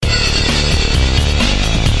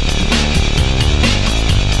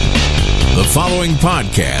following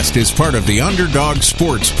podcast is part of the Underdog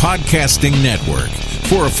Sports Podcasting Network.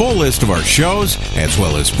 For a full list of our shows, as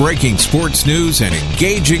well as breaking sports news and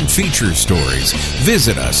engaging feature stories,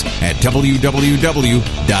 visit us at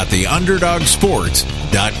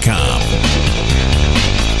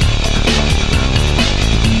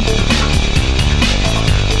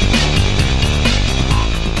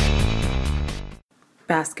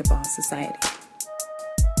Basketball Society.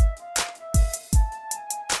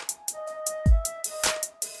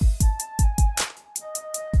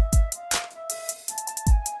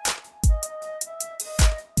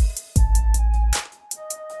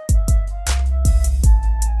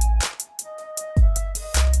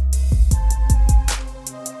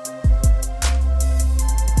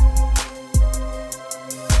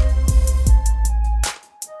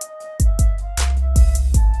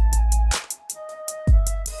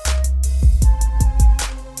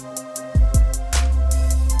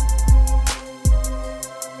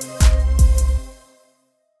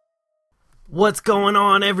 What's going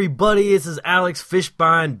on, everybody? This is Alex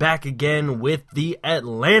Fishbein back again with the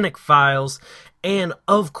Atlantic Files. And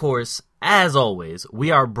of course, as always,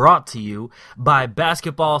 we are brought to you by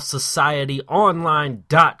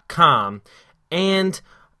BasketballSocietyOnline.com. And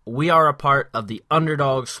we are a part of the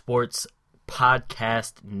Underdog Sports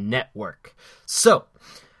Podcast Network. So,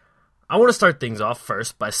 I want to start things off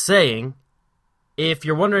first by saying, if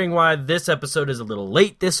you're wondering why this episode is a little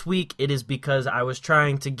late this week, it is because I was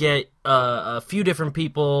trying to get a few different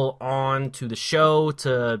people on to the show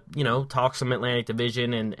to, talk some Atlantic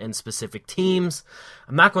Division and specific teams.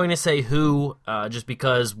 I'm not going to say who, just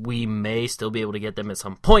because we may still be able to get them at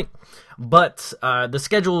some point. But the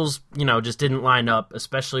schedules, just didn't line up,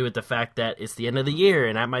 especially with the fact that it's the end of the year.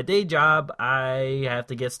 And at my day job, I have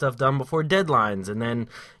to get stuff done before deadlines. And then,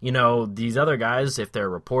 these other guys, if they're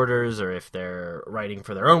reporters or if they're writing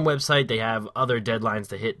for their own website, they have other deadlines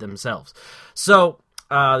to hit themselves. So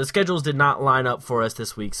the schedules did not line up for us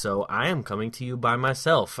this week, so I am coming to you by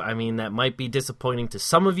myself. I mean, that might be disappointing to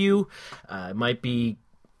some of you. It might be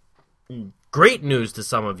great news to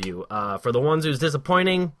some of you. For the ones who's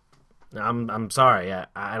disappointing, I'm sorry.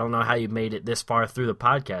 I don't know how you made it this far through the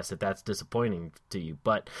podcast if that's disappointing to you.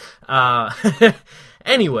 But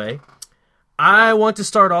anyway, I want to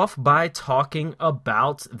start off by talking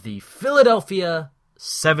about the Philadelphia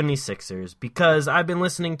 76ers, because I've been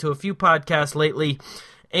listening to a few podcasts lately,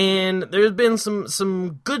 and there's been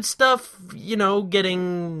some good stuff,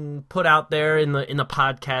 getting put out there in the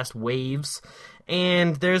podcast waves,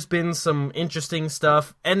 and there's been some interesting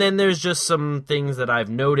stuff, and then there's just some things that I've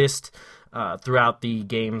noticed throughout the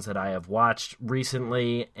games that I have watched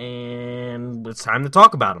recently, and it's time to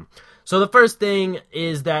talk about them. So the first thing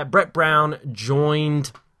is that Brett Brown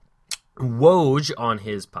joined Woj on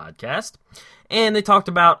his podcast, and they talked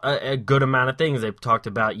about a good amount of things. They talked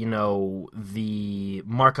about, the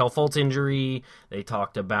Markelle Fultz injury. They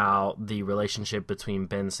talked about the relationship between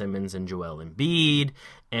Ben Simmons and Joel Embiid.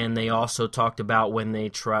 And they also talked about when the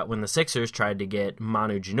Sixers tried to get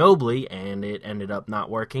Manu Ginobili, and it ended up not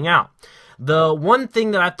working out. The one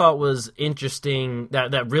thing that I thought was interesting,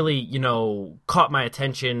 that really, caught my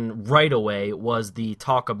attention right away, was the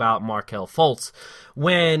talk about Markelle Fultz.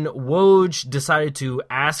 When Woj decided to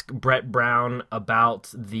ask Brett Brown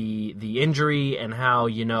about the injury and how,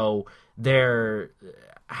 they're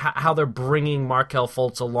bringing Markelle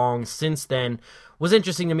Fultz along since then, was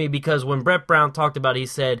interesting to me, because when Brett Brown talked about it, he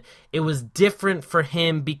said it was different for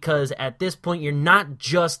him because at this point you're not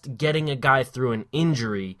just getting a guy through an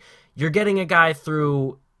injury. You're getting a guy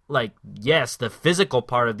through, yes, the physical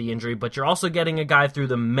part of the injury, but you're also getting a guy through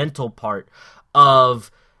the mental part of,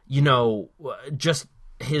 just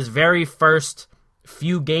his very first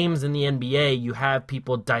few games in the NBA. You have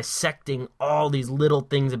people dissecting all these little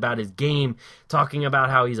things about his game, talking about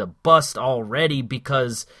how he's a bust already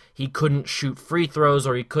because he couldn't shoot free throws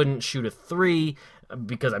or he couldn't shoot a three.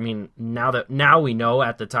 Because, now we know,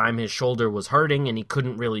 at the time his shoulder was hurting and he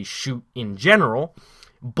couldn't really shoot in general.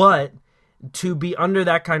 But to be under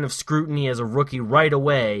that kind of scrutiny as a rookie right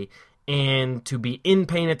away, and to be in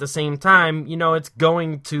pain at the same time, it's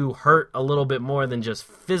going to hurt a little bit more than just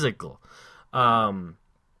physical. Or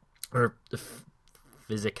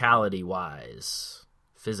physicality-wise.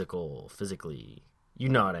 Physically. You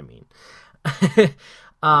know what I mean.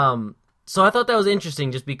 So I thought that was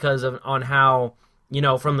interesting just because on how,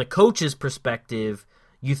 from the coach's perspective,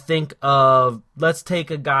 you think of, let's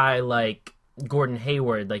take a guy like Gordon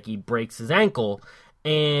Hayward, he breaks his ankle,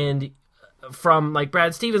 and from like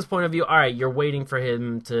Brad Stevens' point of view, all right, you're waiting for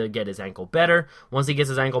him to get his ankle better. Once he gets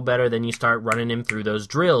his ankle better, then you start running him through those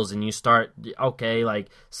drills, and you start, okay, like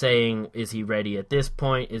saying, is he ready at this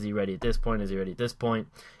point? Is he ready at this point? Is he ready at this point?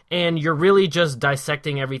 And you're really just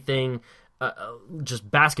dissecting everything, just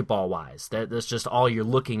basketball-wise. That's just all you're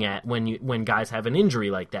looking at when guys have an injury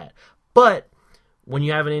like that. But when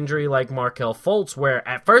you have an injury like Markelle Fultz, where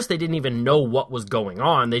at first they didn't even know what was going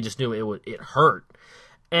on, they just knew it hurt.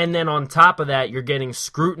 And then on top of that, you're getting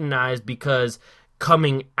scrutinized because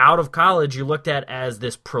coming out of college, you're looked at as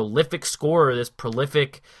this prolific scorer, this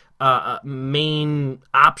prolific main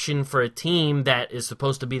option for a team that is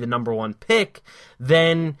supposed to be the number one pick.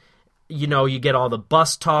 Then, you get all the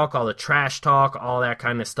bust talk, all the trash talk, all that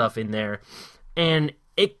kind of stuff in there. And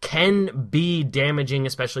it can be damaging,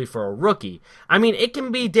 especially for a rookie. I mean, it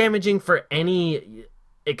can be damaging for any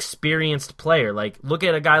experienced player. Like, look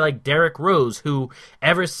at a guy like Derrick Rose, who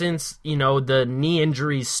ever since the knee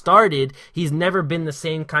injuries started, he's never been the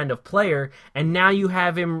same kind of player, and now you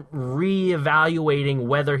have him reevaluating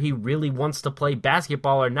whether he really wants to play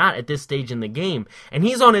basketball or not at this stage in the game, and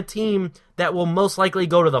he's on a team that will most likely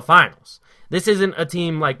go to the finals. This isn't a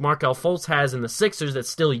team like Markelle Fultz has in the Sixers that's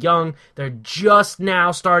still young. They're just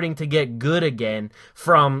now starting to get good again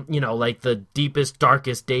from like the deepest,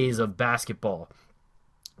 darkest days of basketball.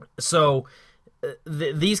 So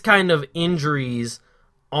these kind of injuries,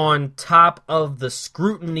 on top of the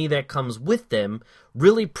scrutiny that comes with them,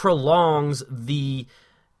 really prolongs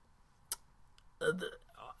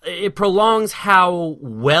it prolongs how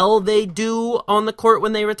well they do on the court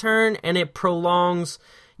when they return, and it prolongs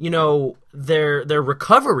their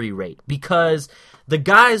recovery rate, because the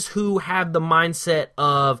guys who have the mindset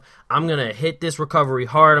of, I'm going to hit this recovery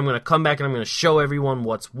hard, I'm going to come back and I'm going to show everyone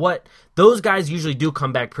what's what, those guys usually do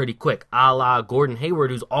come back pretty quick, a la Gordon Hayward,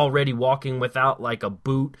 who's already walking without like a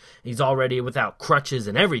boot, he's already without crutches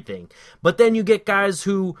and everything. But then you get guys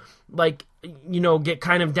who get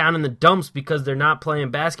kind of down in the dumps because they're not playing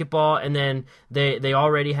basketball, and then they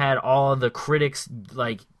already had all of the critics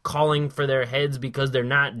like calling for their heads because they're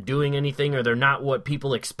not doing anything or they're not what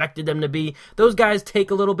people expected them to be. Those guys take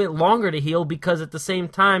a little bit longer to heal because at the same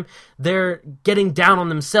time they're getting down on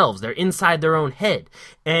themselves. They're inside their own head.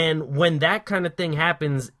 And when that kind of thing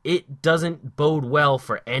happens, it doesn't bode well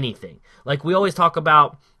for anything. Like we always talk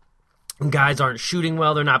about, guys aren't shooting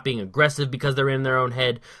well, they're not being aggressive because they're in their own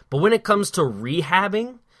head. But when it comes to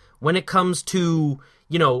rehabbing, when it comes to,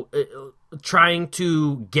 trying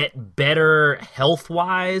to get better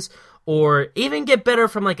health-wise, or even get better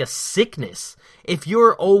from like a sickness, if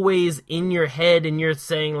you're always in your head and you're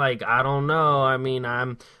saying like, I don't know,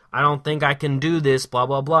 I don't think I can do this, blah,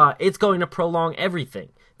 blah, blah, it's going to prolong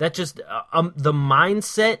everything. That just, the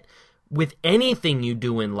mindset with anything you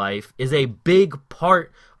do in life is a big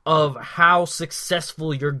part of how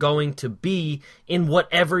successful you're going to be in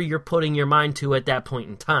whatever you're putting your mind to at that point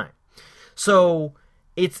in time. So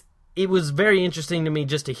it was very interesting to me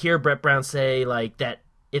just to hear Brett Brown say like that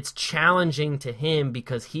it's challenging to him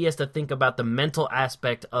because he has to think about the mental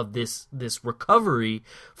aspect of this recovery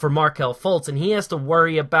for Markelle Fultz, and he has to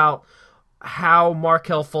worry about how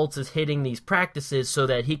Markelle Fultz is hitting these practices so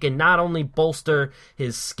that he can not only bolster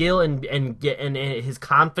his skill and his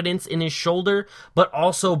confidence in his shoulder, but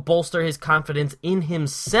also bolster his confidence in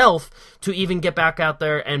himself to even get back out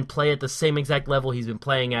there and play at the same exact level he's been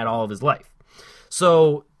playing at all of his life.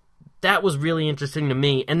 So that was really interesting to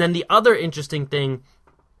me. And then the other interesting thing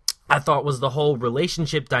I thought was the whole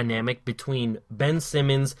relationship dynamic between Ben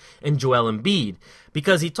Simmons and Joel Embiid,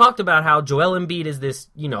 because he talked about how Joel Embiid is this,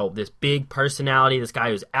 this big personality, this guy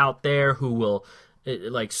who's out there who will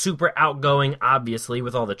like super outgoing, obviously,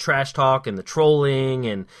 with all the trash talk and the trolling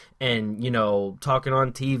and talking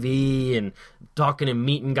on TV and talking and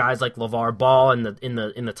meeting guys like LeVar Ball in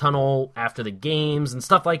the tunnel after the games and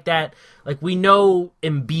stuff like that. Like, we know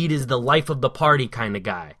Embiid is the life of the party kind of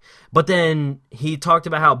guy. But then he talked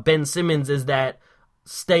about how Ben Simmons is that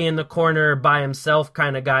stay in the corner by himself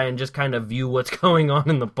kind of guy and just kind of view what's going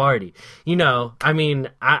on in the party.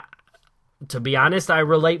 To be honest, I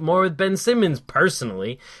relate more with Ben Simmons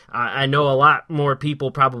personally. I know a lot more people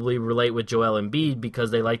probably relate with Joel Embiid because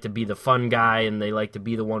they like to be the fun guy and they like to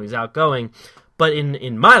be the one who's outgoing. But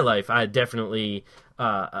in my life, I definitely,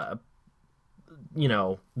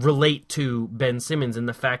 relate to Ben Simmons in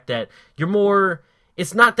the fact that you're more.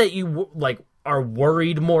 It's not that you are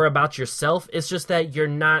worried more about yourself. It's just that you're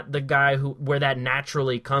not the guy where that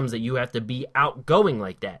naturally comes, that you have to be outgoing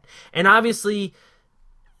like that. And obviously,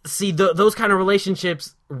 see, those kind of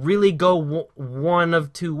relationships really go one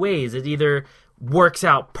of two ways. It either works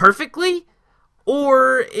out perfectly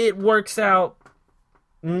or it works out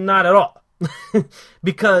not at all.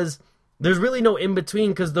 because there's really no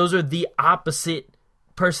in-between, because those are the opposite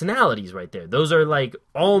personalities right there. Those are like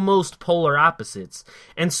almost polar opposites.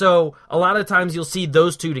 And so a lot of times you'll see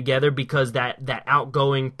those two together because that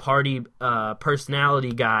outgoing party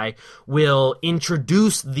personality guy will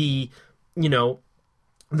introduce the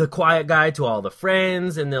quiet guy to all the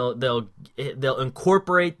friends, and they'll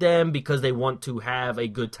incorporate them because they want to have a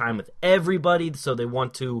good time with everybody. So they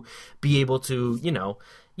want to be able to,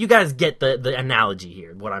 you guys get the analogy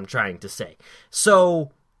here, what I'm trying to say.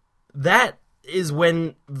 So that is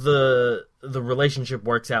when the relationship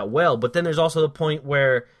works out well. But then there's also the point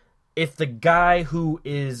where if the guy who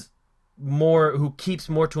keeps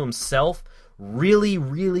more to himself really,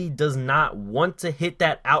 really does not want to hit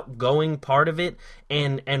that outgoing part of it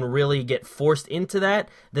and really get forced into that,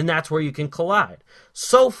 then that's where you can collide.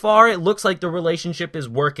 So far, it looks like the relationship is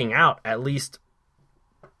working out, at least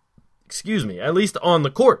on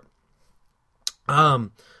the court.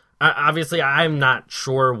 Obviously, I'm not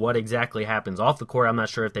sure what exactly happens off the court. I'm not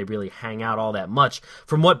sure if they really hang out all that much.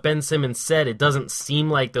 From what Ben Simmons said, it doesn't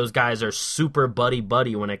seem like those guys are super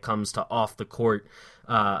buddy-buddy when it comes to off the court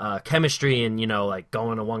chemistry and, like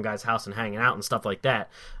going to one guy's house and hanging out and stuff like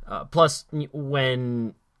that. Plus,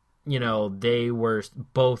 when they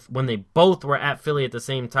both were at Philly at the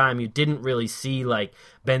same time, you didn't really see like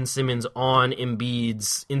Ben Simmons on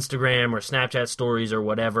Embiid's Instagram or Snapchat stories or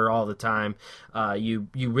whatever all the time. You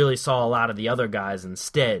really saw a lot of the other guys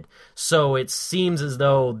instead. So it seems as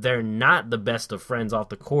though they're not the best of friends off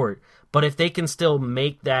the court. But if they can still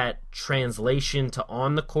make that translation to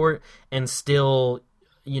on the court and still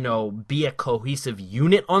be a cohesive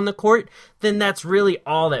unit on the court, then that's really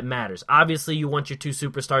all that matters. Obviously, you want your two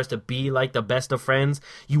superstars to be like the best of friends.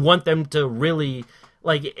 You want them to really,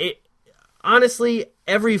 like, it. Honestly,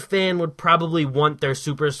 every fan would probably want their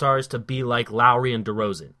superstars to be like Lowry and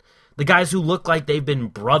DeRozan. The guys who look like they've been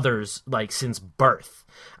brothers, like, since birth.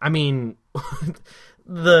 I mean,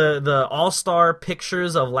 the all-star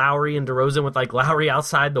pictures of Lowry and DeRozan with like Lowry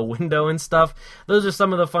outside the window and stuff, those are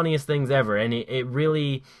some of the funniest things ever, and it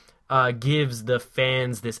really gives the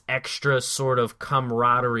fans this extra sort of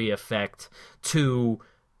camaraderie effect to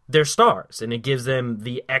their stars, and it gives them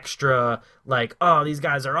the extra like, oh, these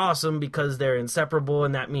guys are awesome because they're inseparable,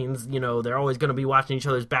 and that means they're always going to be watching each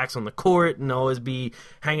other's backs on the court and always be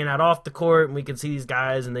hanging out off the court, and we can see these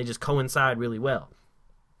guys and they just coincide really well.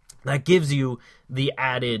 That gives you the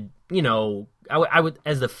added, I would,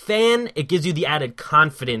 as the fan, it gives you the added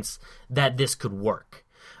confidence that this could work.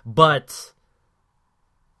 But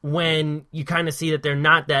when you kind of see that they're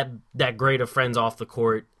not that great of friends off the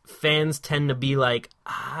court, fans tend to be like,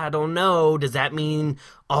 I don't know, does that mean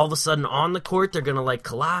all of a sudden on the court they're going to like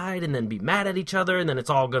collide and then be mad at each other and then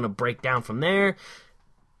it's all going to break down from there?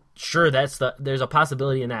 Sure, there's a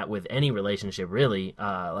possibility in that with any relationship, really,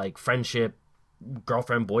 like friendship,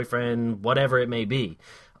 girlfriend, boyfriend, whatever it may be.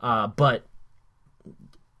 But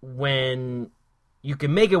when you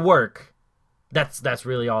can make it work, that's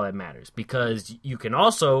really all that matters. Because you can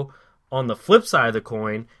also, on the flip side of the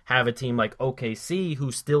coin, have a team like OKC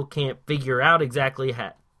who still can't figure out exactly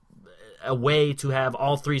a way to have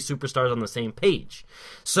all three superstars on the same page.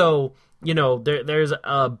 So, there's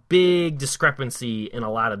a big discrepancy in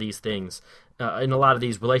a lot of these things. In a lot of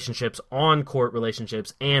these relationships, on-court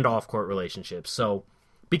relationships and off-court relationships. So,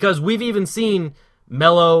 because we've even seen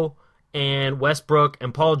Melo and Westbrook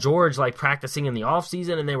and Paul George like practicing in the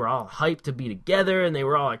offseason, and they were all hyped to be together, and they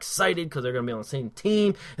were all excited because they're going to be on the same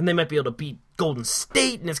team, and they might be able to beat Golden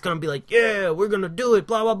State, and it's going to be like, yeah, we're going to do it,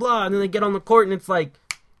 blah, blah, blah. And then they get on the court, and it's like,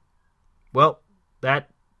 well,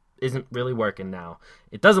 that isn't really working now.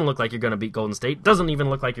 It doesn't look like you're going to beat Golden State. It doesn't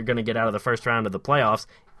even look like you're going to get out of the first round of the playoffs,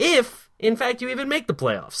 if, in fact, you even make the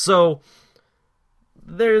playoffs. So,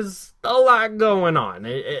 there's a lot going on.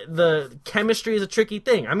 The chemistry is a tricky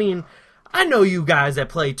thing. I mean, I know you guys that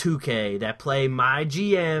play 2K, that play my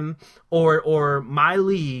GM or my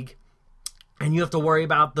league, and you have to worry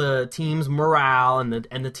about the team's morale and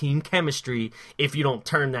the team chemistry if you don't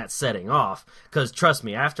turn that setting off. Because trust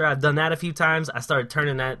me, after I've done that a few times, I started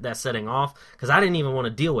turning that setting off because I didn't even want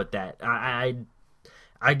to deal with that.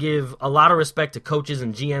 I give a lot of respect to coaches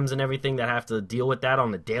and GMs and everything that have to deal with that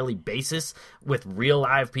on a daily basis with real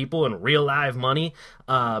live people and real live money,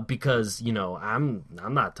 because I'm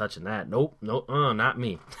not touching that. Nope, not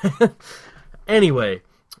me. Anyway,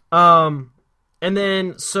 and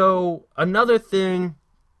then so another thing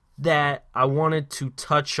that I wanted to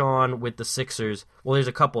touch on with the Sixers, well, there's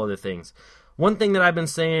a couple other things. One thing that I've been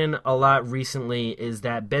saying a lot recently is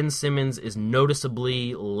that Ben Simmons is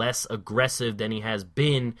noticeably less aggressive than he has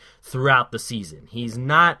been throughout the season. He's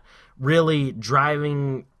not really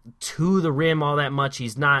driving to the rim all that much.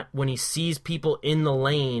 He's not, when he sees people in the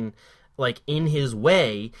lane, like in his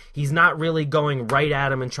way, he's not really going right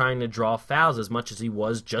at him and trying to draw fouls as much as he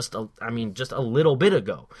was just a little bit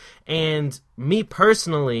ago. And me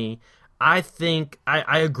personally, I think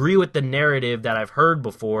I agree with the narrative that I've heard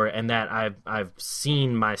before and that I've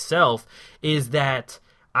seen myself, is that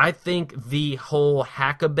I think the whole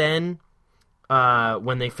hack-a-ben,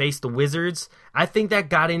 when they faced the Wizards, I think that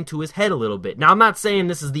got into his head a little bit. Now, I'm not saying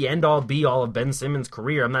this is the end-all, be-all of Ben Simmons'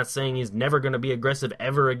 career. I'm not saying he's never going to be aggressive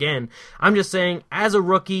ever again. I'm just saying, as a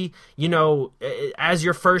rookie, as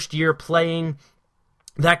your first year playing,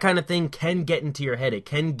 that kind of thing can get into your head. It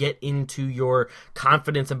can get into your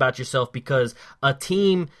confidence about yourself because a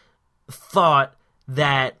team thought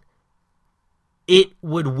that it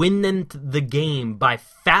would win them the game by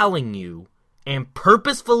fouling you and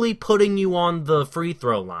purposefully putting you on the free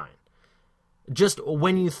throw line. Just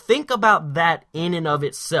when you think about that in and of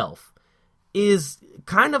itself is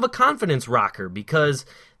kind of a confidence rocker, because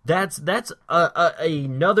that's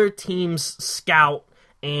another team's scout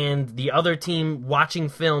and the other team watching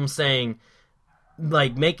film saying,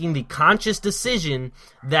 like, making the conscious decision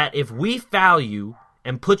that if we foul you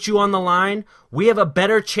and put you on the line, we have a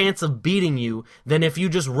better chance of beating you than if you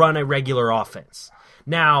just run a regular offense.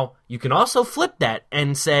 Now, you can also flip that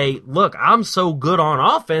and say, look, I'm so good on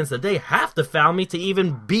offense that they have to foul me to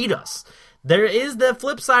even beat us. There is the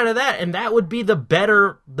flip side of that, and that would be the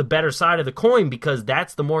better side of the coin, because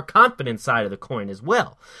that's the more confident side of the coin as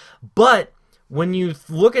well. But when you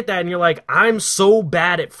look at that and you're like, I'm so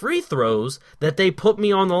bad at free throws that they put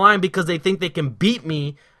me on the line because they think they can beat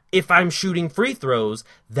me if I'm shooting free throws,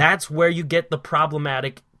 that's where you get the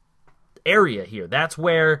problematic area here. That's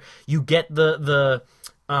where you get the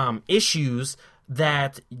issues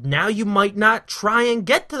that now you might not try and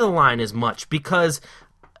get to the line as much, because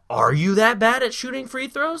are you that bad at shooting free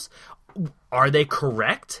throws? Are they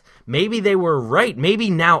correct? Maybe they were right. Maybe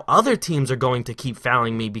now other teams are going to keep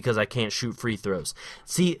fouling me because I can't shoot free throws.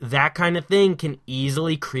 See, that kind of thing can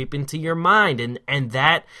easily creep into your mind, and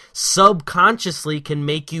that subconsciously can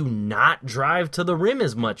make you not drive to the rim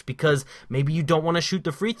as much, because maybe you don't want to shoot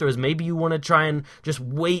the free throws. Maybe you want to try and just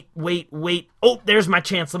wait. Oh, there's my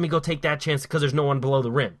chance. Let me go take that chance because there's no one below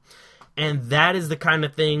the rim. And that is the kind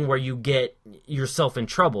of thing where you get yourself in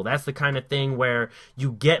trouble. That's the kind of thing where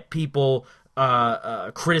you get people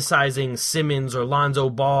criticizing Simmons or Lonzo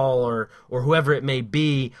Ball or whoever it may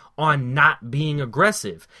be on not being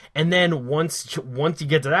aggressive. And then once you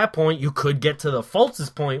get to that point, you could get to the Fultz's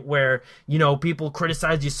point where, people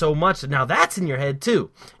criticize you so much that now that's in your head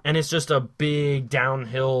too. And it's just a big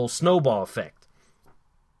downhill snowball effect.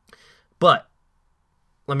 But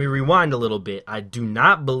let me rewind a little bit. I do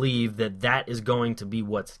not believe that is going to be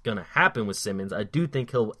what's going to happen with Simmons. I do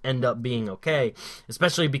think he'll end up being okay,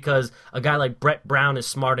 especially because a guy like Brett Brown is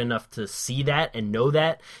smart enough to see that and know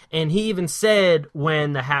that. And he even said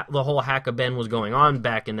when the whole hack-a-ben was going on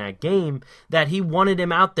back in that game that he wanted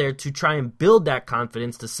him out there to try and build that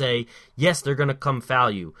confidence to say, yes, they're going to come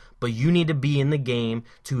foul you, but you need to be in the game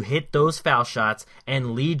to hit those foul shots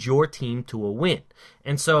and lead your team to a win.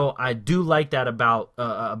 And so I do like that about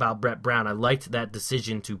Brett Brown. I liked that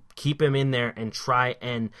decision to keep him in there and try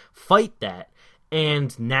and fight that.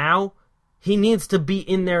 And now he needs to be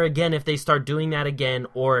in there again if they start doing that again,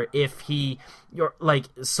 or if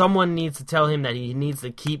someone needs to tell him that he needs to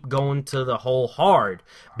keep going to the hole hard,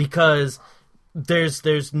 because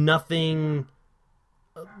there's nothing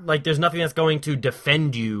that's going to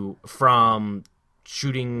defend you from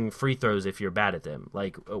shooting free throws if you're bad at them.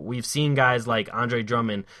 Like, we've seen guys like Andre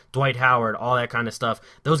Drummond, Dwight Howard, all that kind of stuff.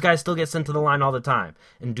 Those guys still get sent to the line all the time.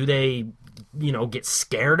 And do they, get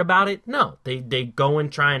scared about it? No. They go and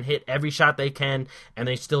try and hit every shot they can, and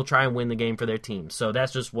they still try and win the game for their team. So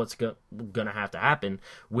that's just what's going to have to happen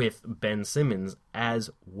with Ben Simmons as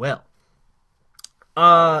well.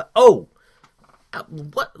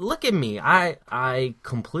 Look at me. I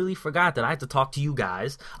completely forgot that I had to talk to you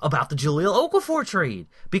guys about the Jahlil Okafor trade,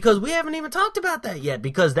 because we haven't even talked about that yet,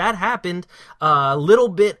 because that happened a little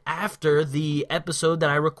bit after the episode that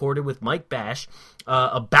I recorded with Mike Bash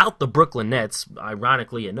about the Brooklyn Nets,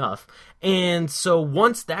 ironically enough. And so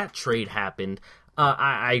once that trade happened,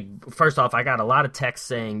 first off, I got a lot of texts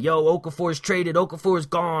saying, yo, Okafor's traded, Okafor's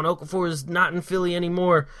gone, Okafor's not in Philly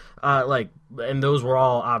anymore. And those were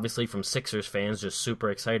all obviously from Sixers fans, just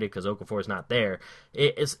super excited because Okafor's not there.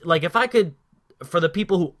 It's like, if I could, for the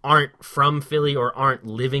people who aren't from Philly or aren't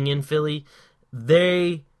living in Philly,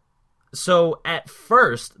 So at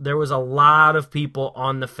first, there was a lot of people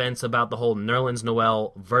on the fence about the whole Nerlens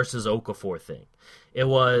Noel versus Okafor thing. It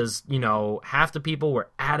was, half the people were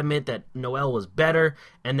adamant that Noel was better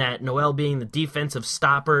and that Noel being the defensive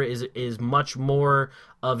stopper is much more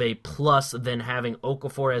of a plus than having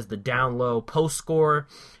Okafor as the down-low post scorer.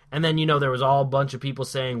 And then, there was all a bunch of people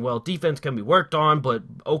saying, well, defense can be worked on,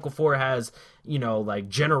 but Okafor has,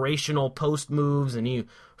 generational post moves, and he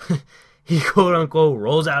quote-unquote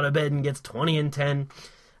rolls out of bed and gets 20 and 10.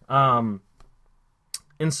 And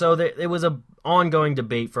so it was a ongoing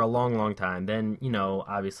debate for a long, long time. Then,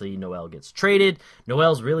 obviously Noel gets traded.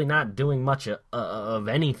 Noel's really not doing much of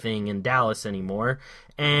anything in Dallas anymore.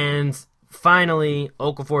 And finally,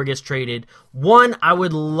 Okafor gets traded. One, I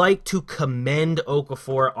would like to commend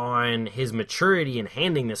Okafor on his maturity in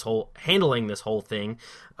handling this whole thing,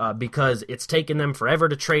 because it's taken them forever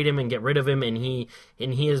to trade him and get rid of him, and he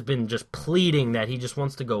has been just pleading that he just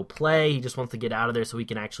wants to go play. He just wants to get out of there so he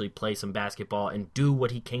can actually play some basketball and do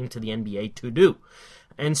what he came to the NBA to do.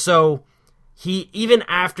 And so he, even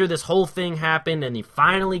after this whole thing happened and he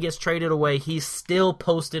finally gets traded away, he still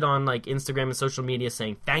posted on Instagram and social media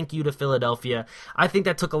saying thank you to Philadelphia. I think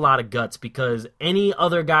that took a lot of guts, because any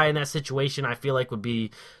other guy in that situation I feel like would be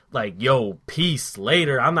like, yo, peace,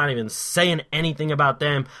 later. I'm not even saying anything about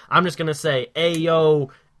them. I'm just going to say, hey,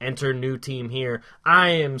 yo, enter new team here. I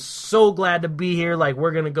am so glad to be here.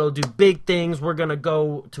 We're going to go do big things. We're going to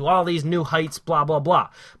go to all these new heights, blah, blah, blah.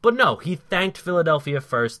 But no, he thanked Philadelphia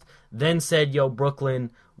first, then said, yo, Brooklyn,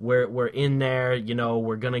 we're in there,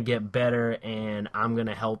 we're going to get better, and I'm going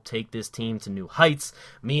to help take this team to new heights.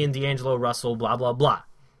 Me and D'Angelo Russell, blah, blah, blah.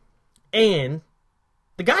 And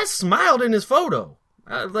the guy smiled in his photo.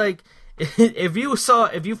 If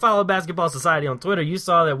you follow Basketball Society on Twitter, you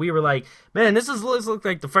saw that we were like, man, this looks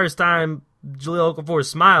like the first time Jahlil Okafor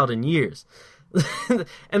smiled in years.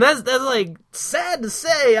 And that's sad to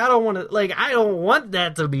say. I don't want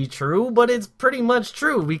that to be true, but it's pretty much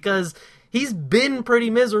true, because he's been pretty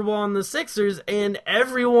miserable on the Sixers, and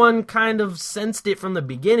everyone kind of sensed it from the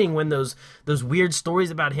beginning when those weird stories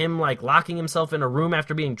about him locking himself in a room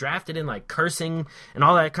after being drafted and cursing and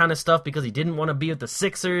all that kind of stuff because he didn't want to be with the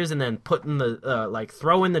Sixers, and then putting the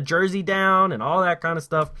throwing the jersey down and all that kind of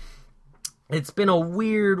stuff. It's been a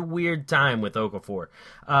weird time with Okafor,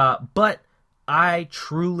 but I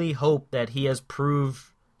truly hope that he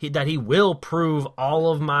will prove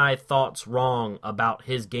all of my thoughts wrong about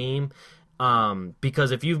his game.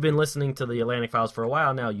 Because if you've been listening to the Atlantic Files for a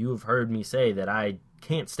while now, you've heard me say that I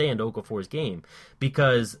can't stand Okafor's game,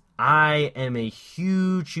 because I am a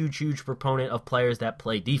huge proponent of players that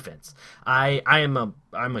play defense. I'm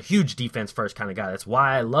a huge defense first kind of guy. That's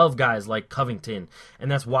why I love guys like Covington, and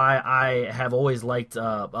that's why I have always liked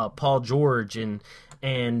Paul George and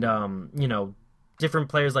different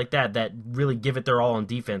players like that really give it their all on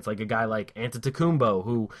defense, like a guy like Antetokounmpo,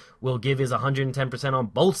 who will give his 110% on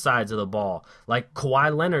both sides of the ball. Like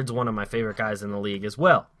Kawhi Leonard's one of my favorite guys in the league as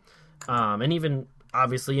well. And even,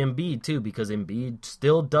 obviously, Embiid, too, because Embiid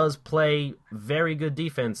still does play very good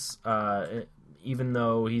defense, even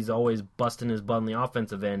though he's always busting his butt on the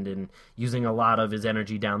offensive end and using a lot of his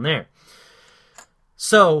energy down there.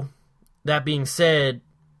 So, that being said,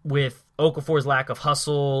 with Okafor's lack of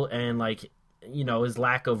hustle and, his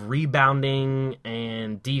lack of rebounding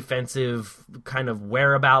and defensive kind of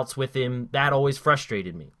whereabouts with him, that always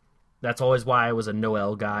frustrated me. That's always why I was a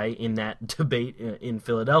Noel guy in that debate in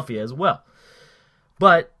Philadelphia as well.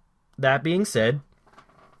 But that being said,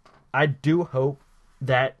 I do hope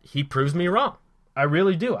that he proves me wrong. I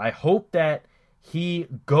really do. I hope that he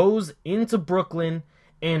goes into Brooklyn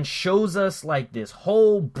and shows us this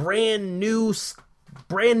whole brand new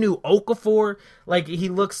Okafor. He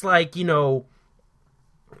looks like,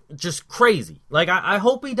 just crazy. I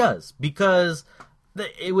hope he does, because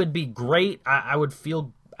it would be great. I would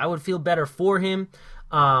feel better for him.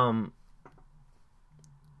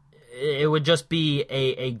 It would just be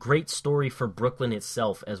a great story for Brooklyn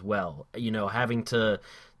itself as well. Having to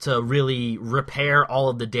really repair all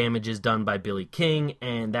of the damages done by Billy King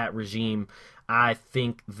and that regime. I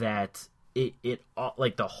think that it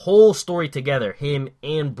the whole story together, him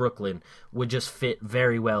and Brooklyn, would just fit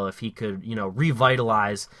very well if he could,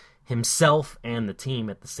 revitalize himself and the team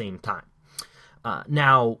at the same time.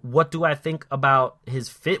 Now, what do I think about his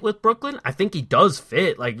fit with Brooklyn? I think he does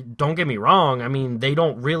fit. Don't get me wrong. I mean, they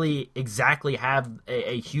don't really exactly have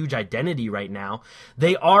a huge identity right now.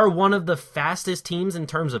 They are one of the fastest teams in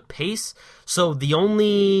terms of pace. So the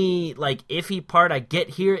only, iffy part I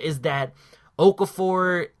get here is that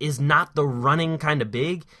Okafor is not the running kind of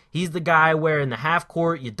big. He's the guy where in the half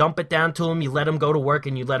court, you dump it down to him, you let him go to work,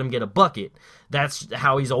 and you let him get a bucket. That's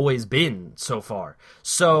how he's always been so far.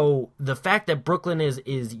 So the fact that Brooklyn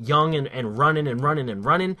is young and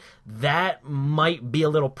running, that might be a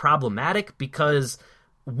little problematic because,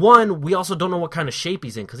 one, we also don't know what kind of shape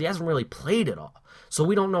he's in because he hasn't really played at all. So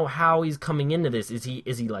we don't know how he's coming into this. Is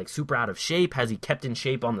he like super out of shape? Has he kept in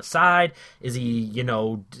shape on the side? Is he,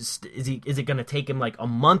 is it going to take him like a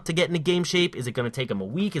month to get into game shape? Is it going to take him a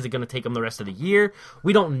week? Is it going to take him the rest of the year?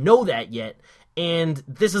 We don't know that yet. And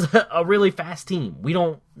this is a really fast team. We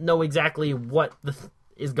don't know exactly what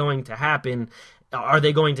is going to happen. Are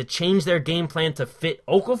they going to change their game plan to fit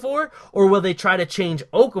Okafor? Or will they try to change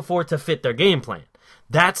Okafor to fit their game plan?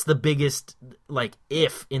 That's the biggest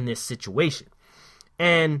if in this situation.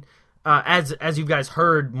 And as you guys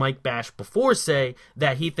heard Mike Bash before say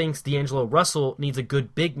that he thinks D'Angelo Russell needs a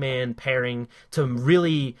good big man pairing to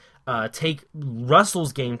really take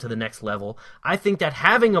Russell's game to the next level. I think that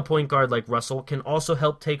having a point guard like Russell can also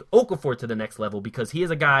help take Okafor to the next level because he is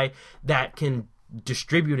a guy that can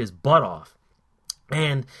distribute his butt off.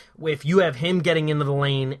 And if you have him getting into the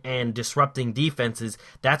lane and disrupting defenses,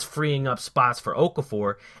 that's freeing up spots for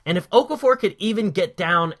Okafor. And if Okafor could even get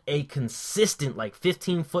down a consistent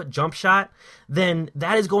 15-foot jump shot, then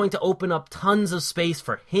that is going to open up tons of space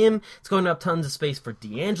for him. It's going to open up tons of space for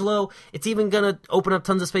D'Angelo. It's even going to open up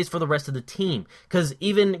tons of space for the rest of the team. Because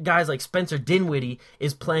even guys like Spencer Dinwiddie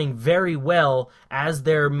is playing very well as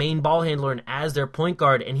their main ball handler and as their point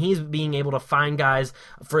guard, and he's being able to find guys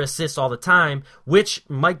for assists all the time, which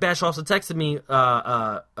Mike Bash also texted me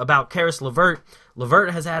about Karis LeVert.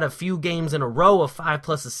 LeVert has had a few games in a row of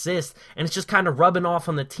 5+ assists, and it's just kind of rubbing off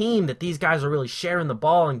on the team that these guys are really sharing the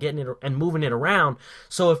ball and getting it and moving it around.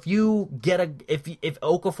 So if you get if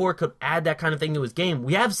Okafor could add that kind of thing to his game,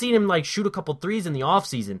 we have seen him shoot a couple threes in the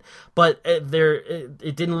offseason, but it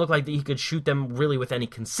didn't look like that he could shoot them really with any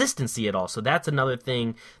consistency at all. So that's another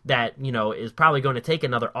thing that is probably going to take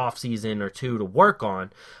another offseason or two to work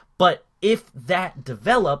on. But if that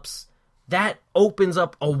develops, that opens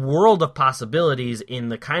up a world of possibilities in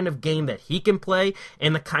the kind of game that he can play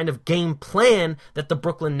and the kind of game plan that the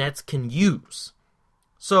Brooklyn Nets can use.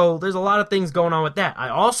 So there's a lot of things going on with that. I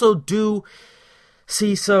also do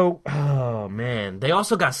see, they also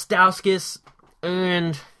got Stauskas,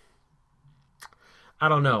 and I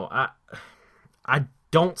don't know. I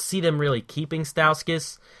don't see them really keeping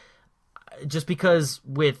Stauskas just because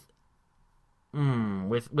with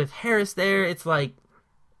Harris there, it's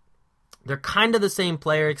they're kind of the same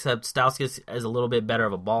player, except Stauskas is a little bit better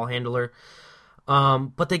of a ball handler.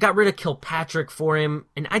 But they got rid of Kilpatrick for him,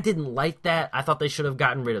 and I didn't like that. I thought they should have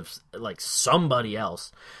gotten rid of somebody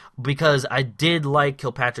else, because I did like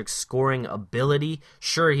Kilpatrick's scoring ability.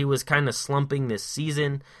 Sure, he was kind of slumping this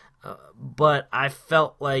season, but I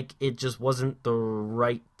felt like it just wasn't the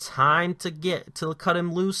right time to cut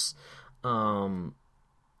him loose.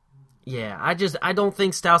 Yeah, I don't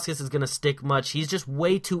think Stauskas is going to stick much. He's just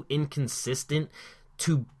way too inconsistent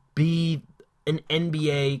to be an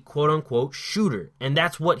NBA quote-unquote shooter, and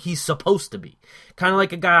that's what he's supposed to be. Kind of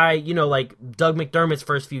like a guy, like Doug McDermott's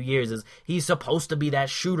first few years is he's supposed to be that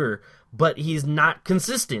shooter, but he's not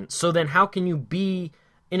consistent. So then how can you be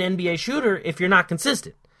an NBA shooter if you're not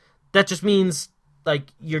consistent? That just means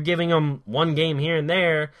you're giving him one game here and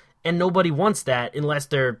there, and nobody wants that unless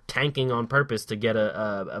they're tanking on purpose to get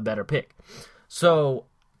a better pick. So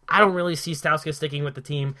I don't really see Stauskas sticking with the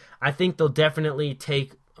team. I think they'll definitely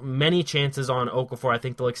take many chances on Okafor. I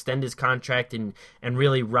think they'll extend his contract and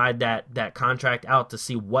really ride that contract out to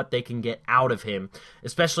see what they can get out of him,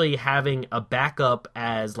 especially having a backup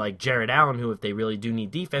as Jared Allen, who if they really do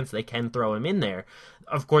need defense, they can throw him in there.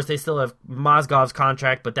 Of course, they still have Mozgov's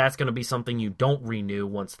contract, but that's going to be something you don't renew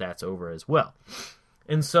once that's over as well.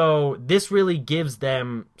 And so this really gives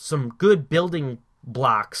them some good building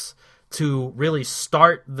blocks to really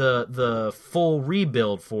start the full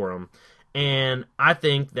rebuild for them. And I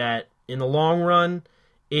think that in the long run,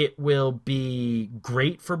 it will be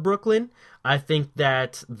great for Brooklyn. I think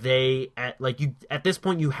that at this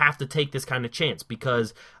point, you have to take this kind of chance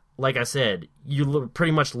because, like I said, you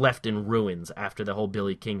pretty much left in ruins after the whole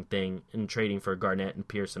Billy King thing and trading for Garnett and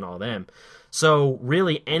Pierce and all them. So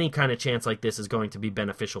really, any kind of chance like this is going to be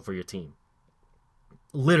beneficial for your team.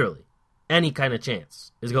 Literally, any kind of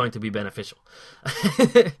chance is going to be beneficial.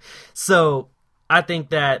 So I think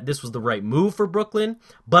that this was the right move for Brooklyn,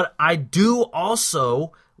 but I do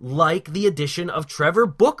also like the addition of Trevor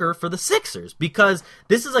Booker for the Sixers, because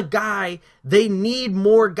this is a guy, they need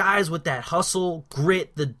more guys with that hustle,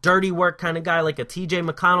 grit, the dirty work kind of guy, like a TJ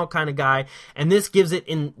McConnell kind of guy, and this gives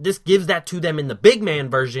that to them in the big man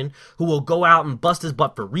version, who will go out and bust his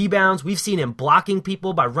butt for rebounds. We've seen him blocking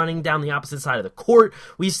people by running down the opposite side of the court.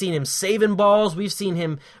 We've seen him saving balls. We've seen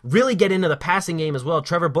him really get into the passing game as well.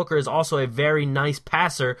 Trevor Booker is also a very nice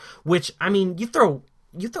passer, which, I mean, you throw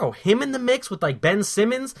him in the mix with like Ben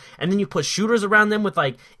Simmons, and then you put shooters around them with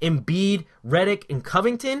like Embiid, Redick, and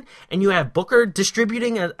Covington, and you have Booker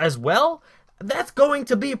distributing as well. That's going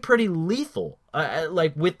to be pretty lethal,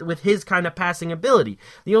 like with his kind of passing ability.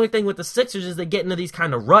 The only thing with the Sixers is they get into these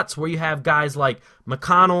kind of ruts where you have guys like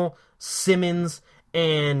McConnell, Simmons,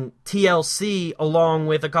 and TLC along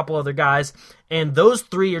with a couple other guys, and those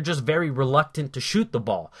three are just very reluctant to shoot the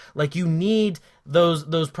ball. Like, you need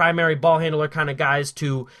those primary ball handler kind of guys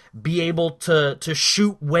to be able to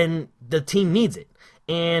shoot when the team needs it.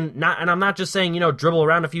 And I'm not just saying, dribble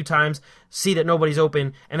around a few times, see that nobody's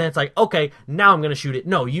open, and then it's like, okay, now I'm going to shoot it.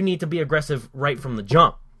 No, you need to be aggressive right from the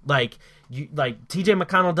jump. Like TJ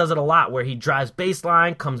McConnell does it a lot, where he drives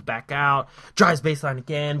baseline, comes back out, drives baseline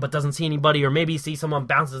again, but doesn't see anybody, or maybe he sees someone,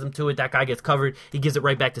 bounces him to it, that guy gets covered, he gives it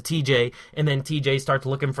right back to TJ, and then TJ starts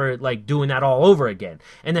looking for like doing that all over again.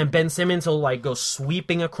 And then Ben Simmons will like go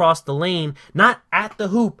sweeping across the lane, not at the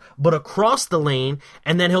hoop, but across the lane,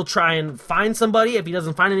 and then he'll try and find somebody. If he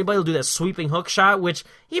doesn't find anybody, he'll do that sweeping hook shot, which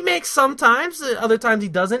he makes sometimes, other times he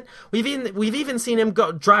doesn't. We've even seen him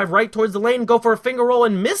drive right towards the lane, go for a finger roll,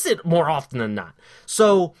 and miss it more often than not.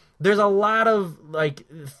 So there's a lot of like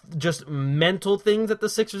just mental things that the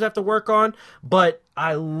Sixers have to work on, but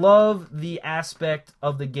I love the aspect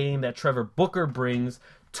of the game that Trevor Booker brings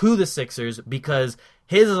to the Sixers, because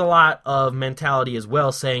his is a lot of mentality as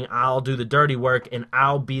well, saying I'll do the dirty work and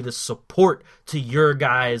I'll be the support to your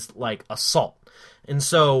guys' like assault. And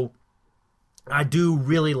so I do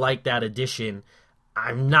really like that addition.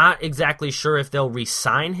 I'm not exactly sure if they'll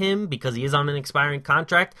re-sign him because he is on an expiring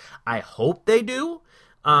contract. I hope they do.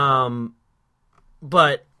 But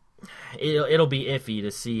it'll be iffy to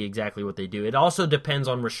see exactly what they do. It also depends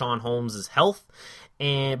on Richaun Holmes' health.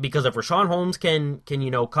 And because if Richaun Holmes can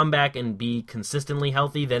come back and be consistently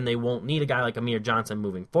healthy, then they won't need a guy like Amir Johnson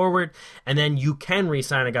moving forward. And then you can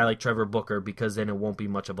re-sign a guy like Trevor Booker, because then it won't be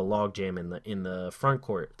much of a logjam in the front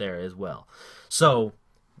court there as well. So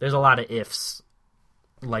there's a lot of ifs,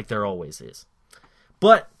 like there always is.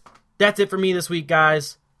 But that's it for me this week,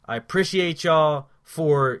 guys. I appreciate y'all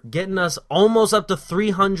for getting us almost up to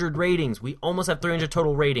 300 ratings. We almost have 300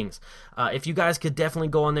 total ratings. If you guys could definitely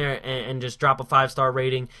go on there and just drop a 5-star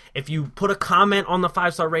rating. If you put a comment on the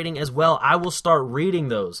 5-star rating as well, I will start reading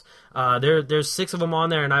those. There's 6 of them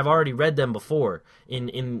on there, and I've already read them before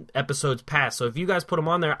in episodes past. So if you guys put them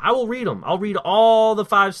on there, I will read them. I'll read all the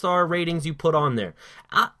 5-star ratings you put on there.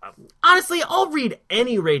 Honestly, I'll read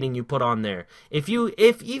any rating you put on there. Even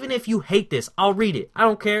if you hate this, I'll read it. I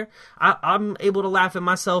don't care. I'm able to laugh at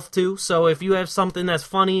myself too. So if you have something that's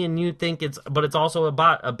funny and you think it's also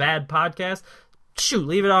about a bad podcast, shoot,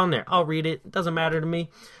 leave it on there. I'll read it. It doesn't matter to me.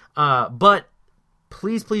 But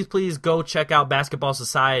please go check out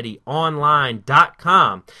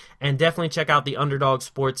basketballsocietyonline.com and definitely check out the Underdog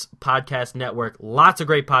Sports Podcast Network. Lots of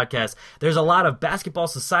great podcasts. There's a lot of Basketball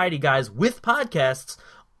Society guys with podcasts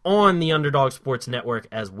on the Underdog Sports Network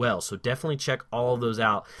as well. So definitely check all of those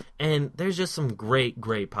out. And there's just some great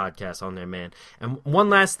podcasts on there, man. And one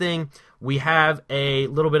last thing, we have a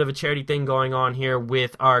little bit of a charity thing going on here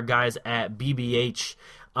with our guys at BBH.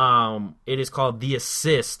 It is called The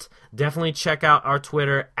Assist. Definitely check out our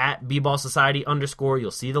Twitter at @bballsociety_. You'll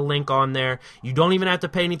see the link on there. You don't even have to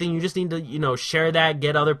pay anything. You just need to, share that,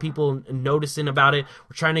 get other people noticing about it.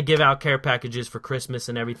 We're trying to give out care packages for Christmas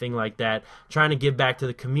and everything like that. Trying to give back to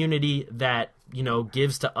the community that,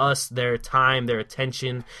 gives to us their time, their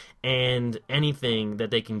attention, and anything that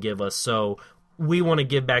they can give us. So we want to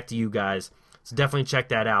give back to you guys. So definitely check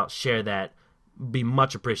that out. Share that. Be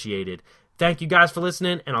much appreciated. Thank you guys for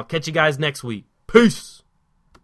listening, and I'll catch you guys next week. Peace!